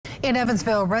In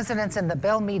Evansville, residents in the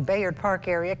Bellmead-Bayard Park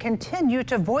area continue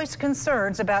to voice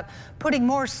concerns about putting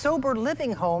more sober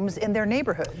living homes in their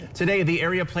neighborhood. Today, the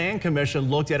Area Plan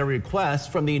Commission looked at a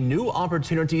request from the New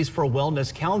Opportunities for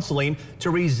Wellness Counseling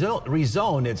to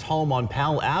rezone its home on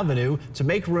Powell Avenue to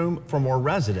make room for more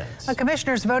residents. The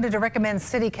commissioners voted to recommend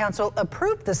City Council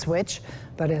approve the switch,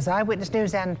 but as Eyewitness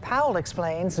News and Powell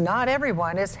explains, not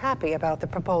everyone is happy about the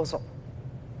proposal.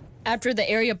 After the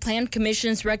Area Plan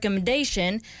Commission's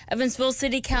recommendation, Evansville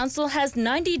City Council has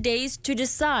 90 days to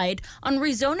decide on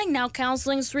rezoning Now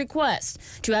Counseling's request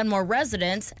to add more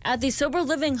residents at the sober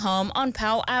living home on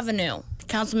Powell Avenue.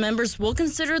 Council members will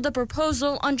consider the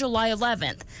proposal on July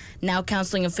 11th. Now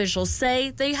Counseling officials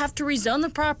say they have to rezone the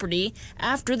property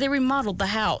after they remodeled the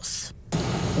house.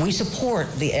 We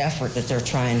support the effort that they're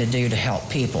trying to do to help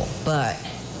people, but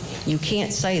you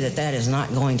can't say that that is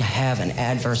not going to have an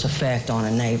adverse effect on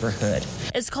a neighborhood.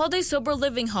 It's called a sober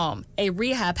living home, a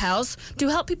rehab house to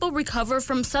help people recover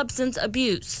from substance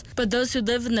abuse. But those who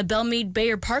live in the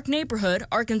Bellmead-Bayard Park neighborhood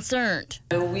are concerned.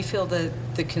 We feel that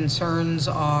the concerns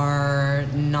are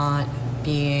not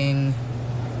being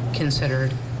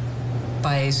considered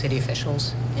by city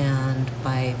officials and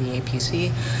by the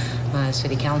APC,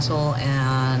 City Council,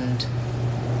 and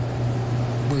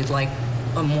we'd like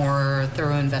a more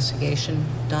thorough investigation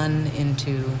done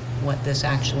into what this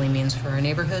actually means for our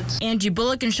neighborhoods. Angie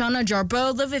Bullock and Shauna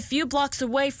Jarboe live a few blocks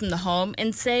away from the home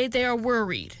and say they are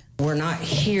worried. We're not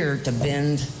here to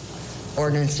bend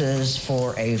ordinances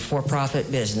for a for-profit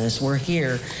business. We're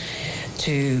here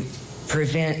to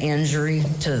prevent injury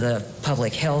to the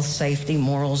public health, safety,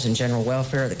 morals, and general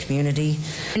welfare of the community.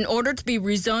 In order to be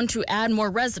rezoned to add more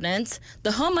residents,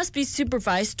 the home must be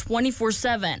supervised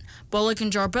 24/7. Bullock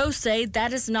and Jarboe say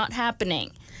that is not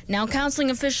happening. Now Counseling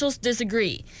officials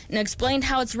disagree and explained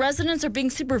how its residents are being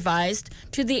supervised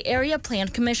to the Area Plan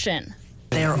Commission.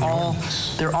 They're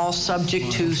all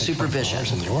subject to supervision.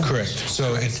 Correct.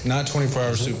 So it's not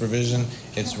 24-hour supervision.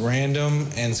 It's random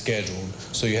and scheduled.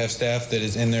 So you have staff that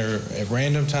is in there at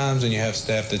random times and you have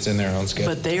staff that's in there on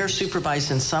schedule. But they are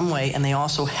supervised in some way, and they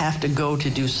also have to go to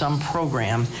do some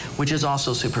program, which is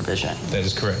also supervision. That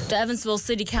is correct. The Evansville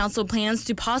City Council plans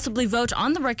to possibly vote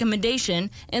on the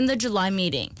recommendation in the July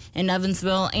meeting. In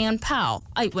Evansville and Powell,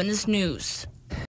 Eyewitness News.